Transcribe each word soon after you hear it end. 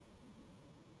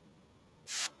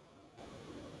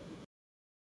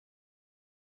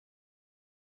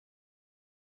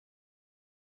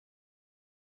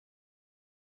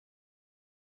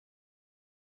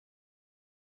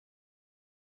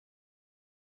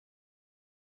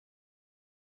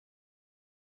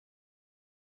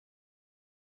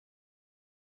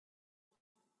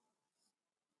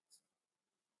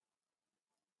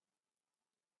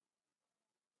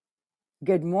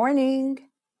Good morning.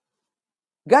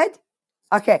 Good?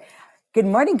 Okay. Good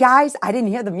morning, guys. I didn't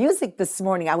hear the music this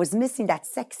morning. I was missing that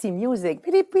sexy music.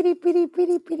 Pity, pity, pity,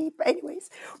 pity, pity. Anyways,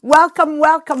 welcome,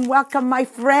 my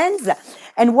friends.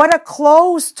 And what a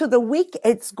close to the week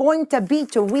it's going to be,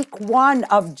 to week 1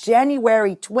 of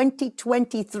January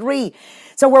 2023.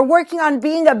 So we're working on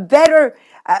being a better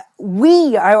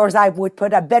or as I would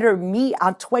put, a better me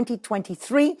on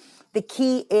 2023. The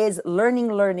key is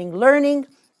learning,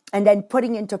 and then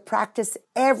putting into practice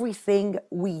everything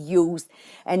we use.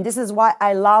 And this is why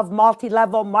I love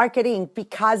multi-level marketing,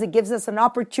 because it gives us an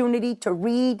opportunity to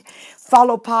read,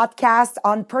 follow podcasts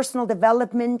on personal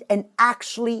development, and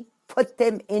actually put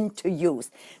them into use.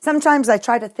 Sometimes I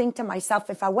try to think to myself,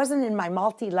 if I wasn't in my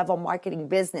multi-level marketing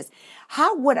business,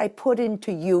 how would I put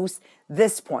into use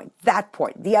this point, that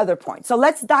point, the other point? So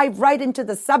let's dive right into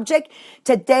the subject.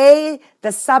 Today,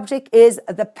 the subject is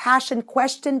the passion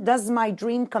question. Does my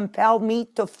dream compel me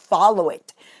to follow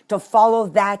it, to follow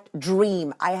that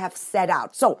dream I have set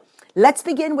out? So let's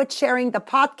begin with sharing the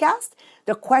podcast.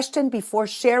 The question before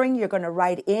sharing, you're going to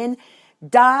write in,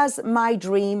 does my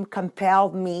dream compel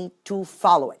me to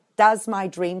follow it? Does my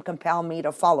dream compel me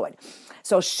to follow it?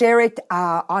 So share it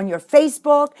on your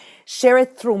Facebook, share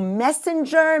it through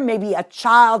Messenger. Maybe a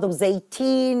child who's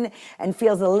 18 and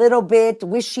feels a little bit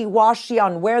wishy-washy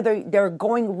on where they're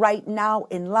going right now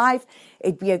in life.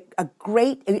 It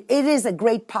is a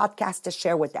great podcast to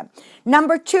share with them.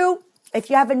 Number 2, if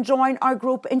you haven't joined our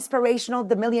group, Inspirational,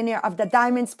 the Millionaire of the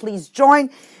Diamonds, please join.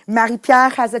 Marie-Pierre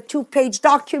has a 2-page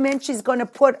document she's going to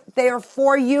put there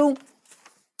for you.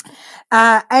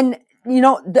 And you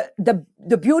know,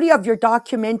 the beauty of your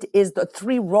document is the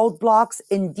 3 roadblocks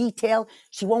in detail.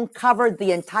 She won't cover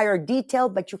the entire detail,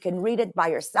 but you can read it by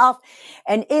yourself.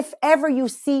 And if ever you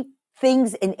see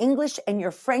things in English and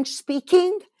you're French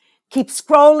speaking, keep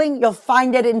scrolling, you'll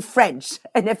find it in French.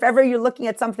 And if ever you're looking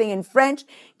at something in French,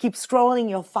 keep scrolling,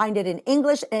 you'll find it in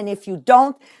English. And if you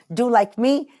don't, do like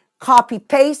me, copy,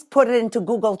 paste, put it into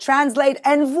Google Translate,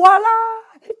 and voila!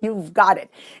 You've got it.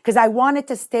 Because I wanted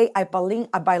to stay a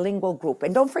bilingual group.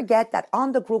 And don't forget that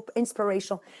on the group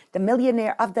Inspirational, the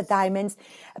Millionaire of the Diamonds,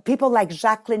 people like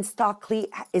Jacqueline Stockley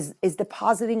is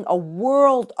depositing a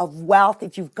world of wealth.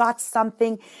 If you've got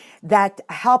something that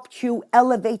helped you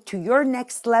elevate to your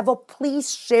next level,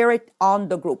 please share it on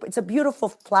the group. It's a beautiful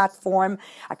platform.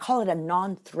 I call it a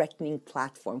non-threatening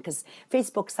platform, because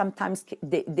Facebook sometimes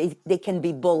they can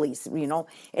be bullies, you know,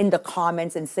 in the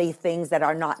comments and say things that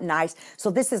are not nice.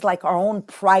 So this is like our own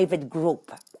private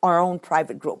group.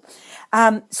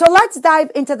 So let's dive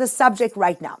into the subject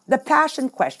right now. The passion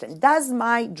question. Does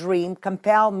my dream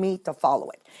compel me to follow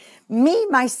it? Me,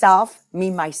 myself.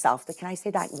 Can I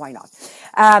say that? Why not?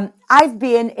 I've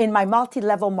been in my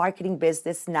multi-level marketing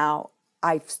business now.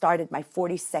 I've started my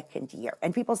 42nd year.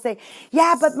 And people say,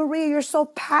 yeah, but Maria, you're so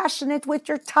passionate with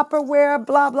your Tupperware,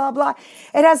 blah, blah, blah.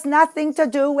 It has nothing to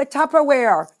do with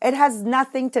Tupperware. It has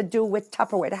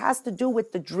to do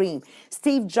with the dream.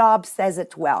 Steve Jobs says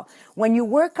it well. When you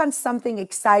work on something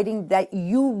exciting that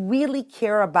you really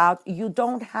care about, you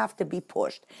don't have to be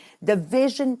pushed. The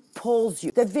vision pulls you.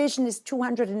 The vision is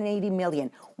 280 million.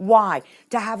 Why?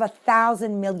 To have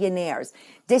 1,000 millionaires.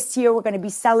 This year, we're going to be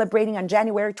celebrating on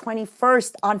January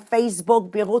 21st on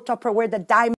Facebook, Bureau Tupperware, the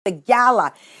Diamond, the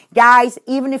Gala. Guys,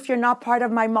 even if you're not part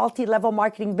of my multi-level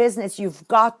marketing business, you've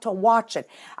got to watch it.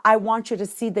 I want you to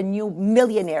see the new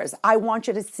millionaires. I want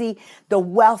you to see the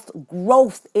wealth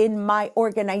growth in my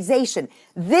organization.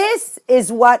 This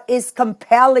is what is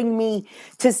compelling me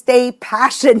to stay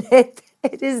passionate.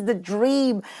 It is the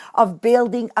dream of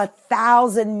building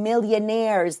 1,000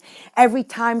 millionaires. Every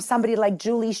time somebody like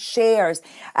Julie shares,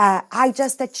 I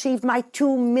just achieved my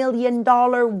 $2 million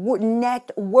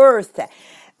net worth.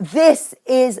 This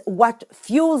is what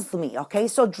fuels me, okay?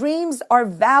 So dreams are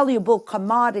valuable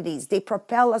commodities. They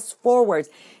propel us forward.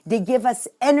 They give us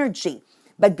energy.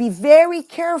 But be very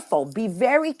careful,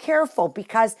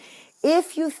 because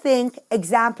if you think,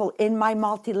 example, in my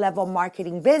multi-level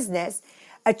marketing business,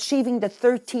 achieving the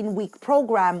 13-week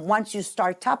program once you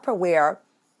start Tupperware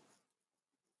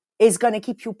is going to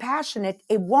keep you passionate.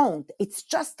 It won't. It's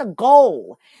just a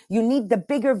goal. You need the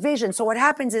bigger vision. So what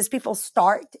happens is people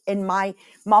start in my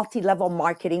multi-level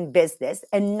marketing business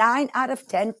and 9 out of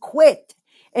 10 quit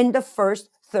in the first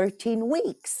 13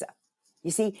 weeks.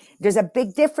 You see, there's a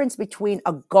big difference between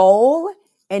a goal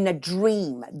and a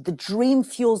dream. The dream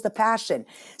fuels the passion.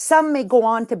 Some may go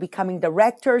on to becoming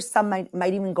directors. Some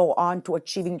might even go on to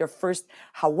achieving their first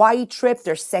Hawaii trip,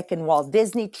 their second Walt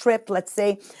Disney trip, let's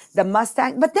say, the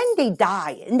Mustang. But then they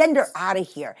die, and then they're out of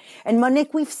here. And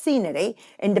Monique, we've seen it, eh?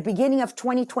 In the beginning of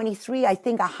 2023, I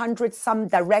think 100 some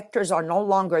directors are no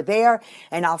longer there.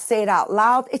 And I'll say it out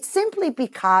loud. It's simply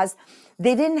because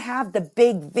they didn't have the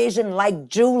big vision like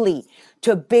Julie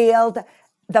to build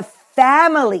the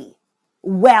family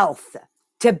wealth,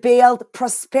 to build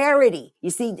prosperity.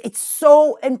 You see, it's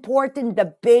so important,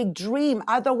 the big dream.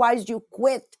 Otherwise, you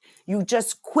quit. You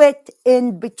just quit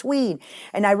in between.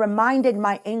 And I reminded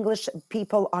my English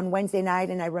people on Wednesday night,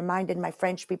 and I reminded my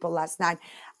French people last night,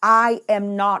 I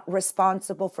am not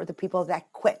responsible for the people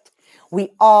that quit.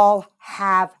 We all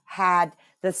have had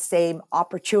the same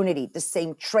opportunity, the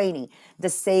same training, the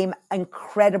same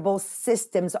incredible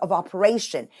systems of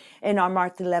operation in our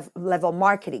multi-level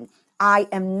marketing. I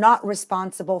am not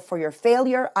responsible for your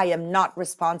failure. I am not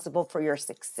responsible for your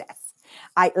success.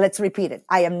 Let's repeat it.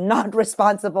 I am not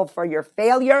responsible for your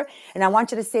failure. And I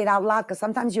want you to say it out loud because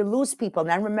sometimes you lose people.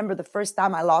 And I remember the first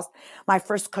time I lost my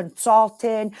first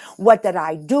consultant. What did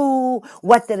I do?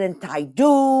 What didn't I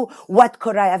do? What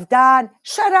could I have done?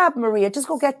 Shut up, Maria. Just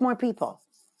go get more people.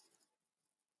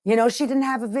 You know, she didn't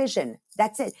have a vision.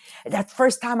 That's it. That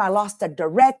first time I lost a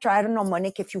director, I don't know,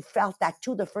 Monique, if you felt that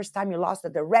too, the first time you lost a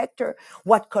director,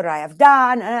 what could I have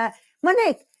done?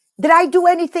 Monique, did I do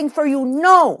anything for you?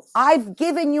 No, I've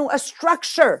given you a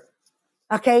structure.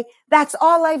 Okay, that's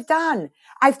all I've done.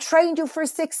 I've trained you for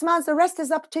 6 months. The rest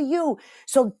is up to you.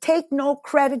 So take no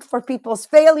credit for people's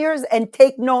failures and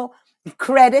take no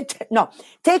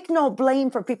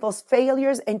blame for people's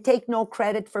failures and take no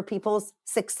credit for people's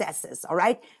successes. All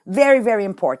right. Very, very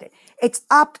important. It's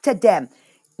up to them.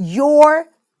 Your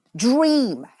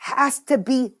dream has to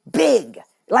be big,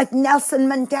 like Nelson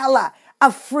Mandela,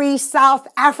 a free South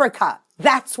Africa.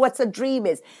 That's what a dream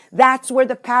is. That's where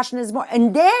the passion is more.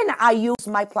 And then I use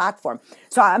my platform.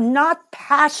 So I'm not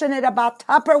passionate about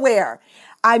Tupperware.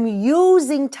 I'm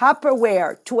using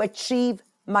Tupperware to achieve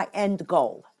my end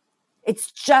goal.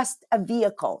 It's just a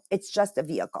vehicle. It's just a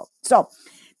vehicle. So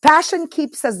passion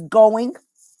keeps us going.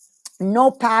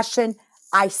 No passion,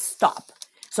 I stop.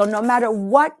 So no matter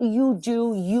what you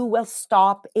do, you will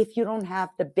stop if you don't have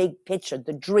the big picture,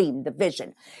 the dream, the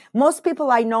vision. Most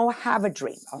people I know have a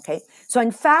dream, okay? So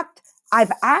in fact,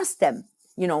 I've asked them,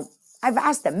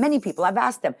 many people, I've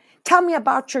asked them, tell me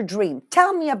about your dream.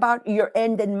 Tell me about your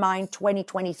end in mind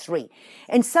 2023.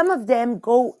 And some of them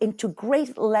go into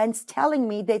great lengths telling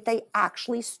me that they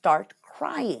actually start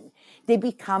crying. They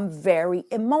become very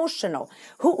emotional.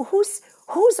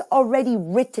 Who's already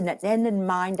written an end in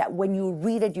mind that when you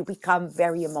read it, you become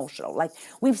very emotional? Like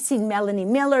we've seen Melanie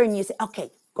Miller and you say,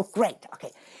 okay, oh, great,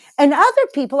 okay. And other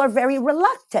people are very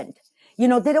reluctant. They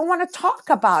don't want to talk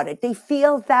about it. They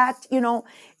feel that,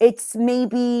 it's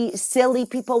maybe silly.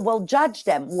 People will judge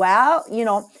them. Well,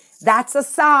 that's a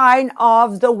sign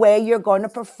of the way you're going to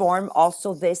perform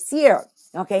also this year.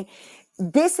 Okay.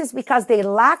 This is because they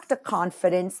lack the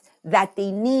confidence that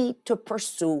they need to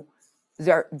pursue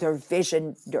their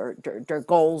vision, their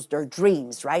goals, their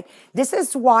dreams, right? This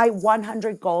is why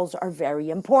 100 goals are very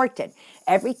important.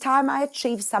 Every time I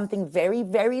achieve something very,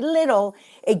 very little,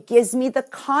 it gives me the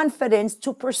confidence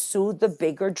to pursue the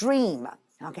bigger dream.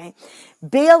 Okay.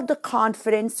 Build the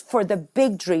confidence for the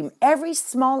big dream. Every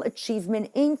small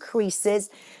achievement increases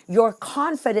your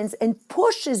confidence and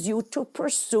pushes you to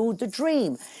pursue the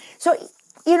dream. So,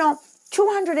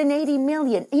 280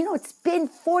 million, it's been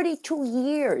 42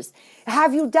 years.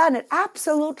 Have you done it?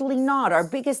 Absolutely not. Our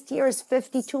biggest year is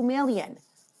 52 million.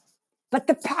 But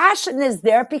the passion is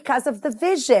there because of the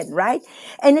vision, right?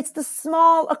 And it's the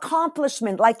small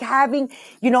accomplishment, like having,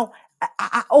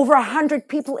 over 100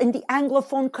 people in the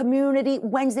Anglophone community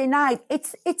Wednesday night.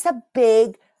 It's a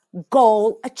big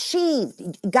goal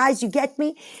achieved. Guys, you get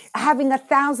me? Having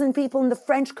 1,000 people in the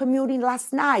French community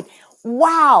last night.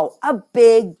 Wow, a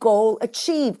big goal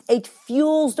achieved. It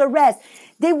fuels the rest.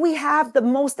 Did we have the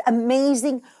most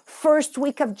amazing first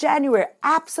week of January?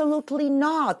 Absolutely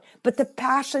not. But the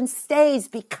passion stays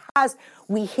because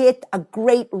we hit a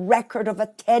great record of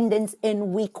attendance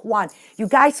in week 1. You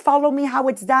guys follow me how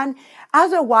it's done?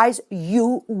 Otherwise,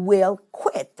 you will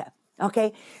quit.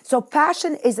 Okay, so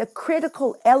passion is a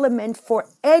critical element for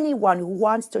anyone who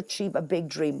wants to achieve a big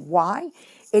dream. Why?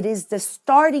 It is the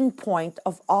starting point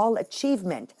of all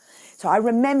achievement. So I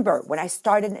remember when I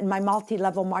started in my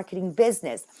multi-level marketing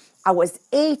business, I was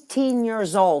 18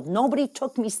 years old. Nobody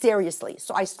took me seriously.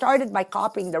 So I started by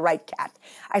copying the right cat.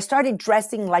 I started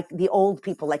dressing like the old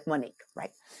people, like Monique,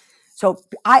 right? So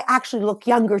I actually look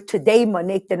younger today,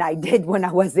 Monique, than I did when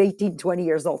I was 18, 20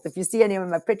 years old. If you see any of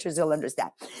my pictures, you'll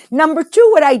understand. Number two,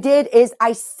 what I did is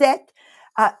I set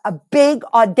a big,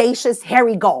 audacious,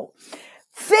 hairy goal.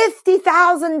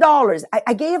 $50,000.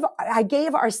 I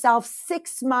gave ourselves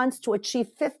 6 months to achieve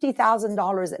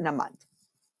 $50,000 in a month.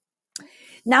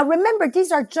 Now, remember,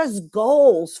 these are just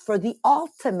goals for the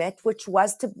ultimate, which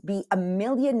was to be a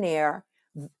millionaire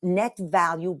net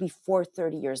value before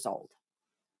 30 years old.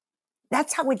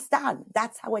 That's how it's done.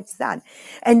 That's how it's done.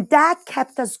 And that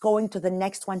kept us going to the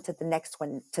next one, to the next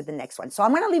one, to the next one. So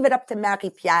I'm going to leave it up to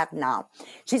Marie-Pierre now.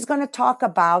 She's going to talk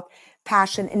about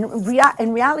passion. In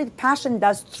reality, passion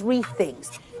does three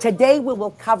things. Today, we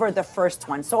will cover the first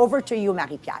one. So over to you,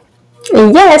 Marie-Pierre.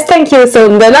 Yes, thank you.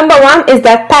 So the number one is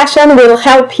that passion will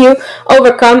help you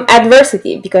overcome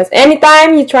adversity, because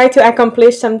anytime you try to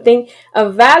accomplish something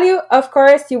of value, of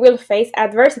course, you will face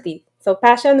adversity. So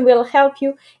passion will help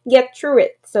you get through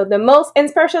it. So the most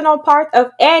inspirational part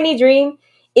of any dream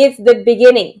is the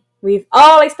beginning. We've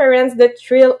all experienced the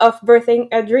thrill of birthing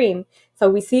a dream. So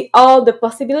we see all the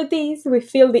possibilities, we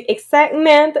feel the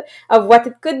excitement of what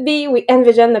it could be, we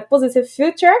envision a positive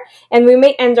future, and we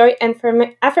may enjoy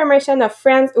affirmation of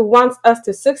friends who want us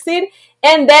to succeed,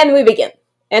 and then we begin.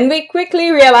 And we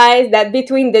quickly realize that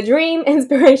between the dream,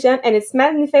 inspiration, and its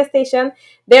manifestation,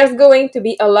 there's going to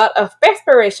be a lot of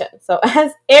perspiration. So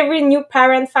as every new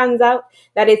parent finds out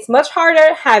that it's much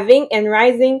harder having and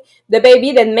raising the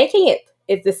baby than making it.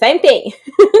 It's the same thing.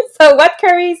 So what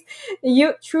carries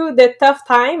you through the tough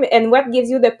time and what gives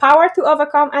you the power to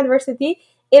overcome adversity?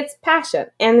 It's passion.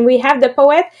 And we have the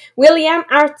poet William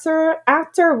Arthur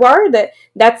Ward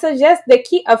that suggests the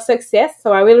key of success.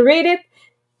 So I will read it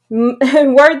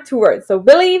word to word. So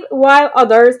believe while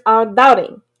others are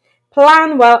doubting.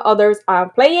 Plan while others are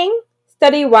playing.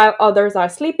 Study while others are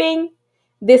sleeping.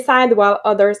 Decide while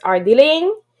others are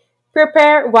delaying.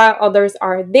 Prepare while others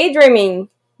are daydreaming.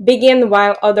 Begin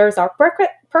while others are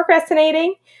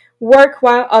procrastinating. Work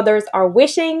while others are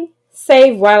wishing.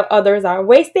 Save while others are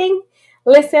wasting.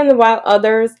 Listen while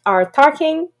others are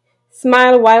talking.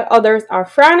 Smile while others are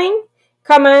frowning.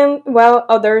 Comment while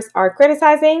others are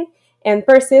criticizing. And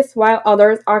persist while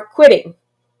others are quitting.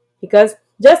 Because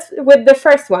just with the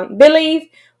first one, believe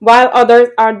while others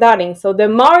are doubting. So the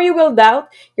more you will doubt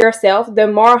yourself, the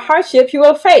more hardship you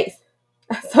will face.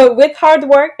 So with hard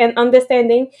work and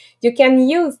understanding, you can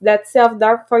use that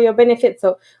self-doubt for your benefit.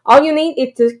 So all you need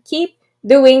is to keep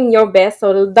doing your best.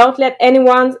 So don't let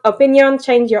anyone's opinion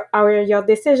change your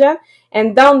decision,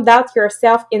 and don't doubt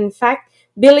yourself. In fact,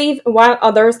 believe while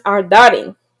others are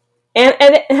doubting. And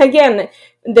again,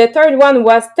 the third one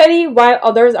was study while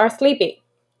others are sleeping.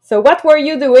 So what were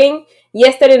you doing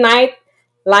yesterday night,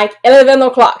 like 11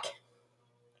 o'clock?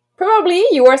 Probably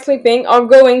you were sleeping or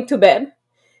going to bed.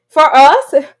 For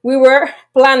us, we were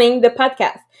planning the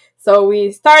podcast. So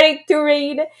we started to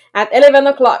read at 11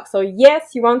 o'clock. So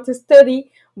yes, you want to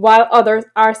study while others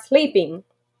are sleeping.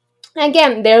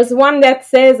 Again, there's one that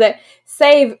says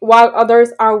save while others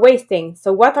are wasting.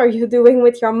 So what are you doing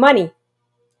with your money?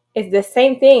 It's the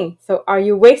same thing. So are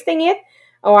you wasting it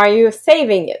or are you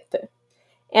saving it?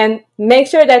 And make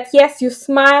sure that yes, you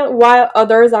smile while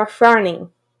others are frowning.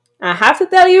 I have to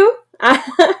tell you,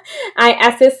 I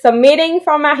assist some meeting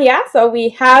for Maria. So we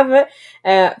have,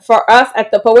 for us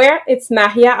at the Power, it's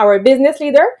Maria, our business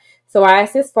leader. So I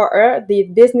assist for her the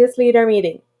business leader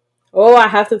meeting. Oh, I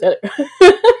have to tell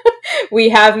you. We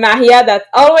have Maria that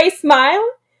always smile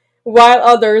while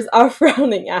others are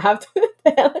frowning. I have to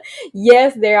tell.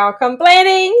 Yes, they are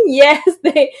complaining. Yes,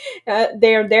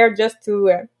 they're there just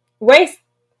to waste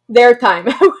their time.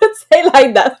 I would say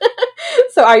like that.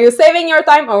 So are you saving your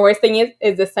time or wasting it?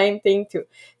 It's the same thing too.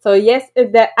 So yes,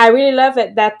 I really love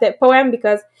that poem,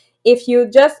 because if you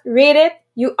just read it,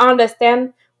 you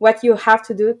understand what you have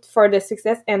to do for the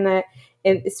success, and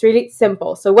it's really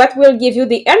simple. So what will give you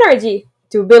the energy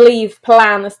to believe,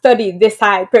 plan, study,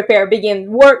 decide, prepare, begin,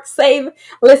 work, save,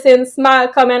 listen, smile,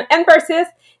 comment, and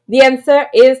persist? The answer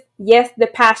is yes, the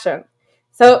passion.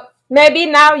 So maybe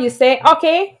now you say,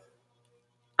 okay,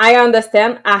 I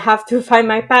understand, I have to find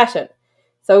my passion.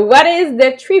 So what is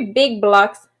the 3 big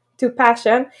blocks to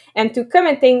passion and to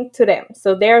committing to them?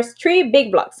 So there's 3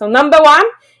 big blocks. So number 1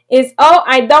 is, oh,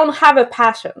 I don't have a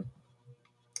passion.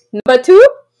 Number 2,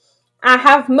 I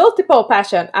have multiple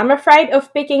passion. I'm afraid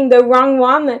of picking the wrong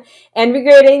one and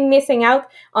regretting missing out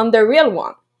on the real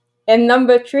one. And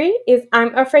number 3 is,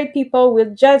 I'm afraid people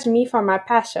will judge me for my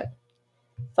passion.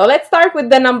 So let's start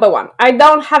with the number 1. I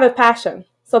don't have a passion.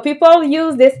 So people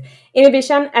use this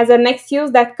inhibition as an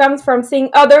excuse that comes from seeing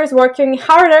others working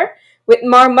harder with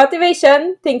more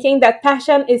motivation, thinking that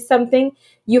passion is something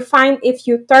you find if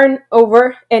you turn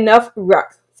over enough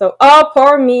rocks. So, oh,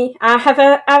 poor me, I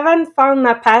haven't found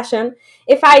my passion.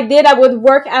 If I did, I would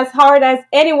work as hard as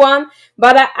anyone,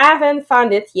 but I haven't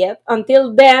found it yet.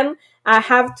 Until then, I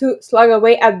have to slug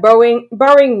away at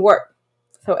boring work.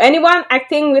 So, anyone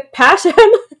acting with passion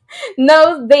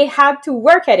knows they had to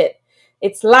work at it.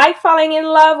 It's like falling in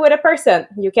love with a person.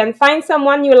 You can find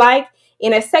someone you like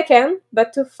in a second,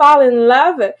 but to fall in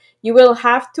love, you will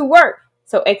have to work.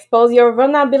 So expose your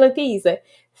vulnerabilities,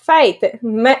 fight,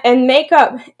 and make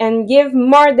up, and give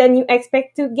more than you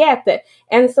expect to get,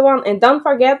 and so on. And don't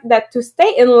forget that to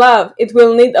stay in love, it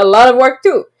will need a lot of work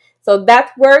too. So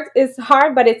that work is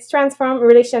hard, but it's transformed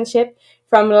relationship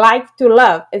from like to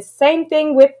love. It's same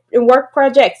thing with work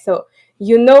projects. So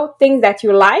you know things that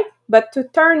you like, but to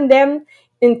turn them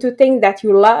into things that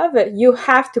you love, you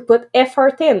have to put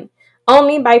effort in.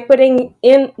 Only by putting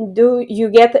in do you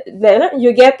get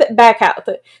back out.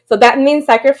 So that means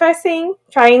sacrificing,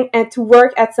 trying to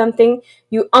work at something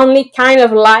you only kind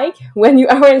of like when you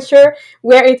aren't sure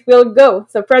where it will go.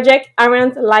 So projects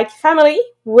aren't like family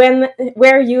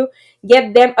where you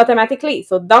get them automatically.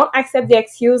 So don't accept the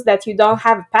excuse that you don't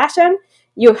have a passion.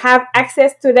 You have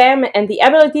access to them and the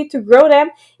ability to grow them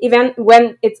even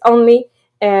when it's only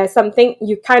something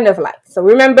you kind of like. So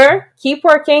remember, keep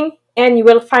working and you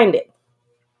will find it.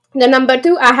 The number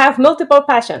two, I have multiple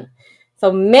passion. So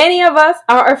many of us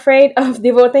are afraid of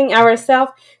devoting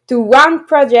ourselves to one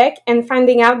project and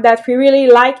finding out that we really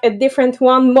like a different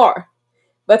one more.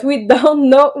 But we don't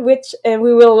know which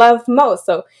we will love most.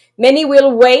 So many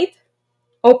will wait,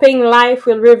 hoping life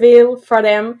will reveal for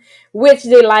them which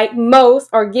they like most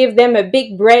or give them a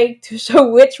big break to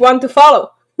show which one to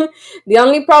follow. The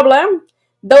only problem,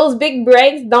 those big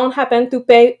breaks don't happen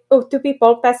to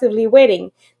people passively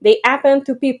waiting. They happen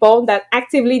to people that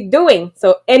actively doing.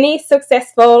 So any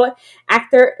successful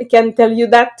actor can tell you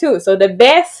that too. So the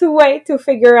best way to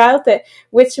figure out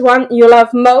which one you love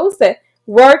most,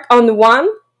 work on one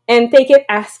and take it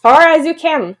as far as you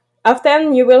can.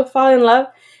 Often you will fall in love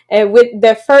with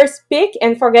the first pick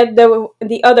and forget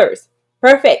the others.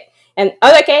 Perfect. In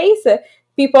other case,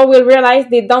 people will realize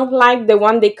they don't like the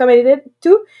one they committed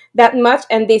to that much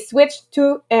and they switch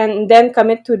to and then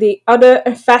commit to the other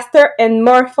faster and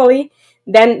more fully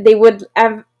than they would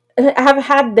have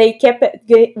had they kept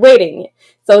waiting.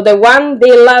 So the one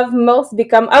they love most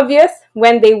become obvious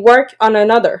when they work on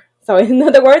another. So in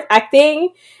other words,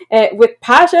 acting with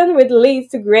passion will lead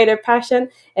to greater passion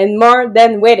and more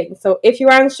than waiting. So if you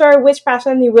aren't sure which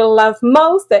passion you will love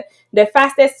most, the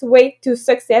fastest way to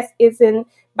success is in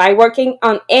by working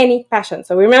on any passion.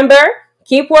 So remember,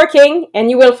 keep working and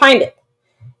you will find it.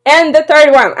 And the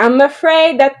third one, I'm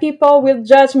afraid that people will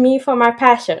judge me for my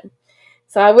passion.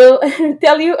 So I will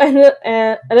tell you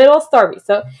a little story.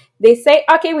 So they say,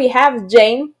 okay, we have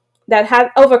Jane that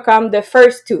had overcome the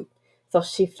first two. So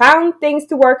she found things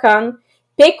to work on,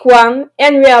 pick one,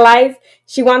 and realized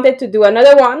she wanted to do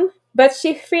another one, but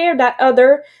she feared that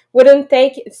other wouldn't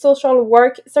take social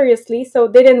work seriously, so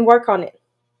they didn't work on it.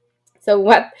 So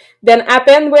what then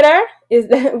happened with her is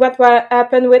what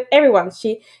happened with everyone.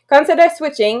 She considered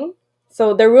switching.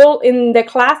 So the rule in the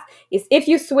class is if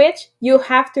you switch, you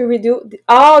have to redo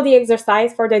all the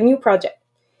exercise for the new project.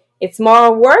 It's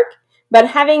more work, but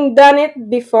having done it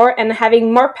before and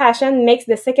having more passion makes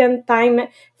the second time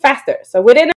faster. So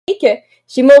within a week,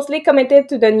 she mostly committed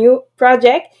to the new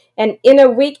project, and in a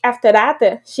week after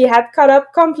that, she had caught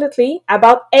up completely,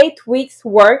 about 8 weeks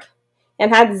work,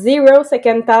 and had zero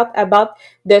second thought about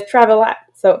the travel app.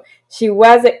 So she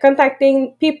was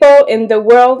contacting people in the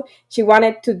world she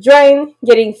wanted to join,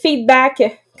 getting feedback,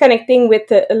 connecting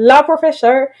with a law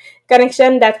professor,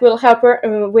 connection that will help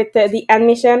her with the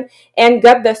admission, and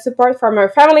got the support from her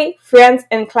family, friends,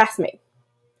 and classmates.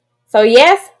 So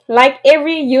yes, like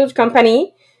every huge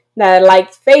company,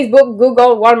 like Facebook,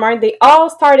 Google, Walmart, they all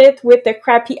started with a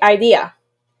crappy idea.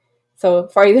 So,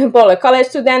 for example, a college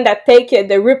student that take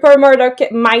the Rupert Murdoch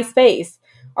MySpace,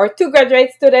 or two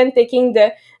graduate students taking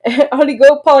the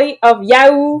oligopoly of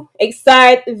Yahoo,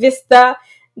 Excite, Vista,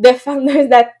 the founders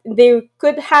that they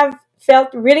could have felt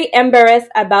really embarrassed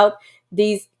about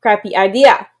these crappy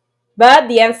idea. But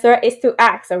the answer is to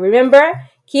act. So remember,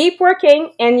 keep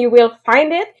working and you will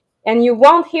find it, and you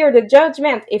won't hear the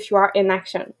judgment if you are in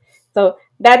action. So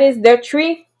that is the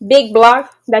three big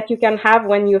blocks that you can have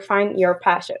when you find your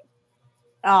passion.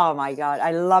 Oh my God.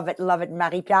 I love it. Love it,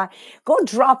 Marie-Pierre. Go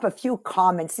drop a few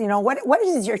comments. What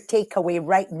is your takeaway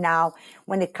right now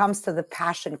when it comes to the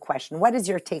passion question? What is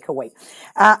your takeaway?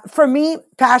 For me,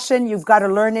 passion, you've got to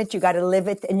learn it, you got to live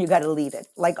it, and you got to lead it.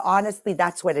 Like, honestly,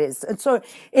 that's what it is. And so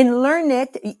in learn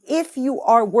it, if you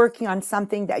are working on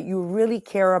something that you really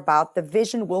care about, the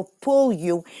vision will pull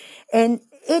you. And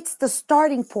it's the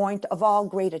starting point of all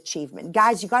great achievement.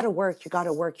 Guys, you got to work, you got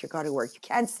to work, you got to work. You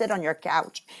can't sit on your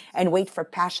couch and wait for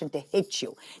passion to hit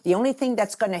you. The only thing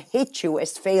that's going to hit you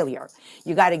is failure.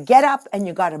 You got to get up and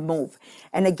you got to move.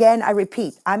 And again, I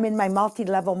repeat, I'm in my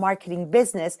multi-level marketing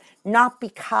business, not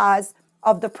because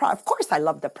of the product. Of course, I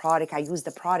love the product. I use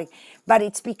the product, but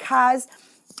it's because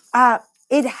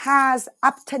it has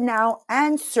up to now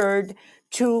answered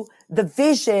to the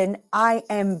vision I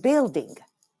am building.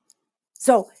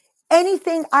 So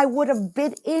anything I would have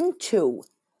bid into,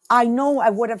 I know I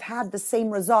would have had the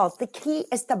same result. The key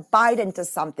is to bite into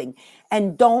something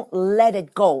and don't let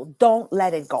it go. Don't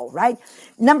let it go, right?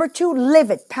 Number 2, live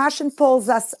it. Passion pulls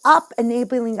us up,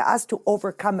 enabling us to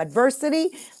overcome adversity,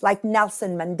 like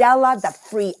Nelson Mandela, that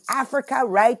free Africa,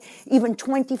 right? Even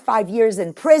 25 years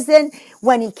in prison.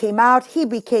 When he came out, he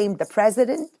became the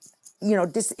president.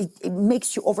 It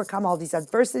makes you overcome all these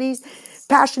adversities.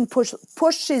 Passion pushes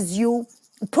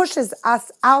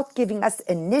us out, giving us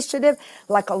initiative.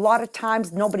 Like a lot of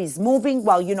times nobody's moving.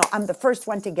 Well, I'm the first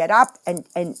one to get up and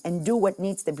do what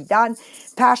needs to be done.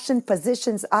 Passion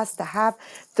positions us to have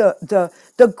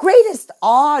the greatest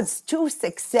odds to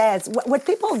success. What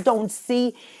people don't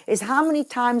see is how many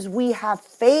times we have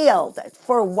failed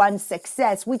for one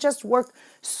success. We just work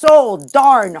so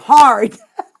darn hard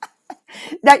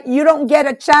that you don't get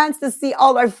a chance to see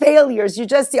all our failures. You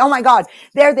just see, oh my God,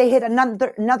 there they hit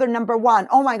another number one.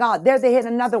 Oh my God, there they hit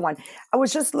another one. I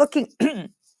was just looking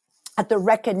at the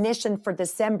recognition for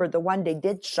December, the one they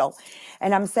did show.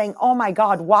 And I'm saying, oh my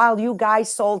God, while you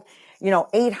guys sold,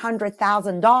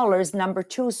 $800,000, number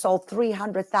 2 sold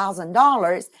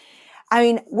 $300,000. I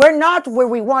mean, we're not where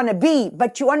we want to be,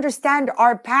 but you understand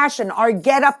our passion, our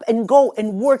get up and go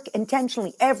and work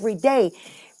intentionally every day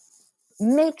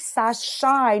makes us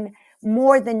shine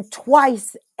more than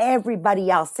twice everybody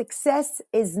else. Success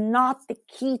is not the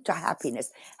key to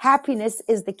happiness. Happiness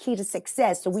is the key to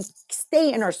success. So we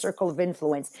stay in our circle of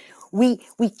influence. We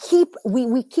keep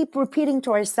repeating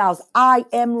to ourselves, I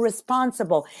am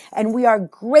responsible. And we are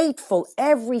grateful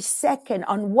every second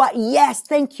on what, yes,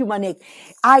 thank you, Monique.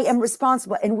 I am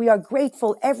responsible. And we are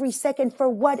grateful every second for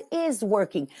what is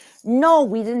working. No,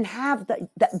 we didn't have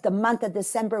the month of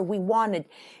December we wanted.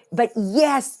 But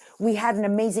yes, we had an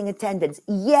amazing attendance.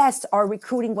 Yes, our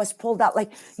recruiting was pulled out.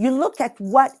 Like, you look at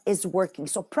what is working.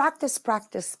 So practice,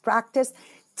 practice, practice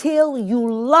till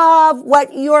you love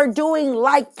what you're doing,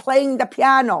 like playing the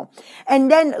piano.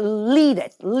 And then lead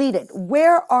it, lead it.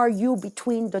 Where are you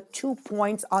between the 2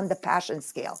 points on the passion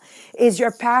scale? Is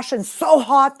your passion so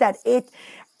hot that it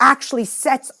actually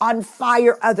sets on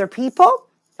fire other people?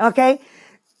 Okay.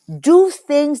 Do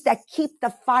things that keep the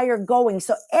fire going.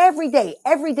 So every day,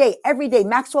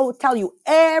 Maxwell will tell you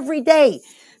every day,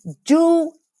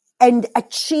 do and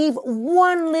achieve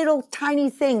one little tiny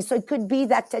thing. So it could be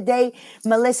that today,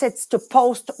 Melissa, it's to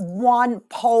post one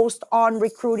post on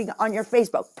recruiting on your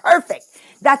Facebook. Perfect.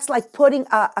 That's like putting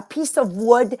a piece of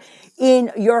wood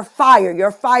in your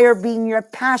fire being your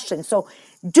passion. So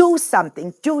do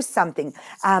something.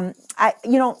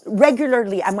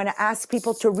 Regularly, I'm going to ask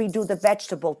people to redo the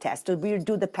vegetable test, to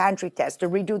redo the pantry test, to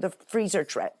redo the freezer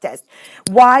test.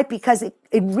 Why? Because it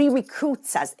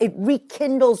re-recruits us. It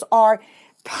rekindles our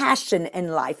passion in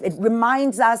life. It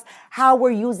reminds us how we're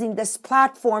using this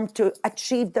platform to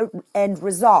achieve the end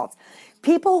results.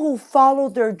 People who follow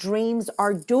their dreams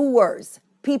are doers.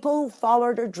 People who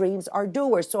follow their dreams are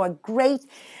doers. So a great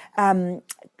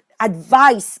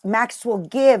advice Maxwell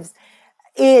gives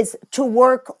is to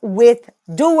work with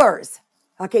doers.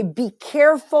 Okay, be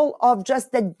careful of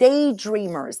just the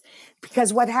daydreamers,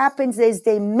 because what happens is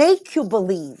they make you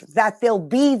believe that they'll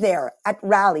be there at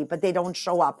rally, but they don't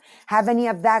show up. Have any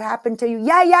of that happen to you?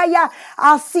 Yeah.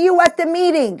 I'll see you at the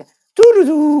meeting.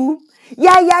 Doo-doo-doo.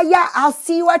 Yeah. I'll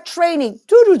see you at training.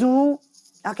 Doo-doo-doo.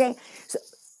 Okay, so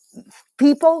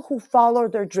people who follow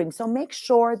their dreams. So make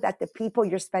sure that the people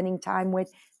you're spending time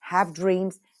with have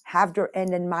dreams, have their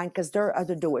end in mind, because they're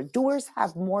other doers. Doers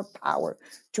have more power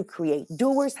to create.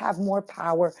 Doers have more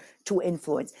power to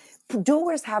influence.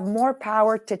 Doers have more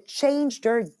power to change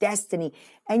their destiny.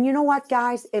 And you know what,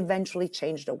 guys? Eventually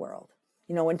change the world.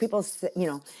 When people,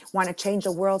 want to change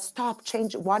the world, stop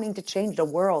wanting to change the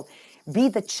world. Be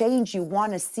the change you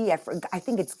want to see. I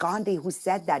think it's Gandhi who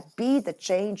said that. Be the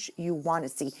change you want to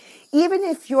see. Even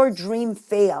if your dream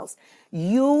fails,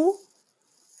 you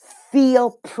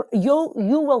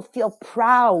will feel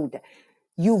proud.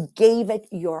 You gave it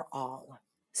your all.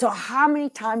 So how many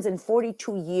times in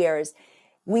 42 years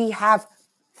we have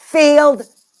failed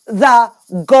the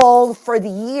goal for the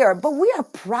year, but we are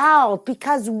proud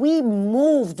because we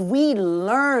moved, we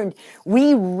learned,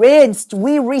 we rinsed,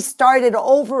 we restarted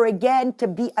over again to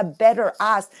be a better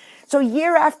us. So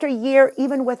year after year,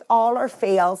 even with all our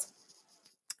fails,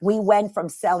 we went from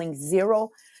selling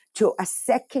zero to a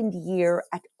second year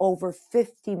at over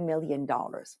 $50 million.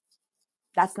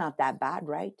 That's not that bad,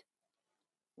 right?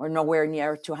 We're nowhere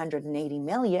near 280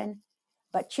 million,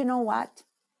 but you know what?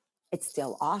 It's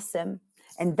still awesome.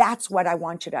 And that's what I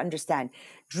want you to understand.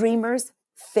 Dreamers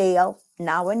fail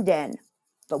now and then,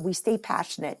 but we stay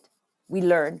passionate. We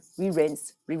learn, we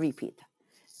rinse, we repeat.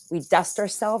 We dust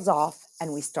ourselves off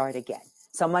and we start again.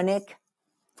 So Monique,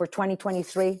 for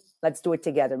 2023, let's do it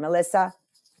together. Melissa,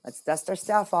 let's dust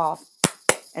ourselves off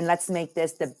and let's make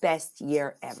this the best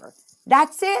year ever.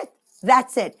 That's it.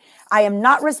 That's it. I am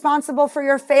not responsible for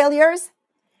your failures,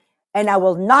 and I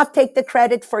will not take the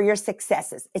credit for your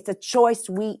successes. It's a choice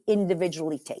we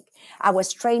individually take. I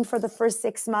was trained for the first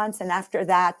 6 months, and after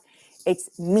that,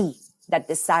 it's me that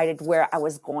decided where I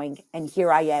was going, and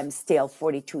here I am still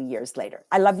 42 years later.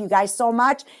 I love you guys so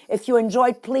much. If you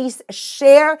enjoyed, please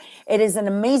share. It is an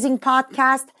amazing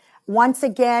podcast. Once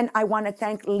again, I want to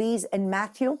thank Lise and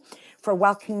Matthew for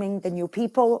welcoming the new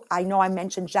people. I know I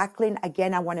mentioned Jacqueline.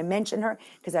 Again, I want to mention her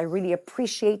because I really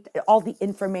appreciate all the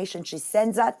information she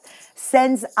sends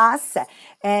us.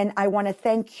 And I want to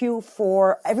thank you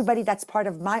for everybody that's part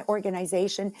of my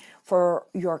organization for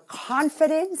your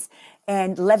confidence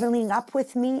and leveling up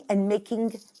with me and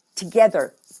making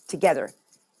together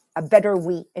a better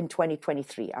we in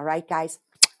 2023. All right, guys?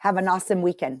 Have an awesome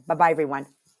weekend. Bye-bye, everyone.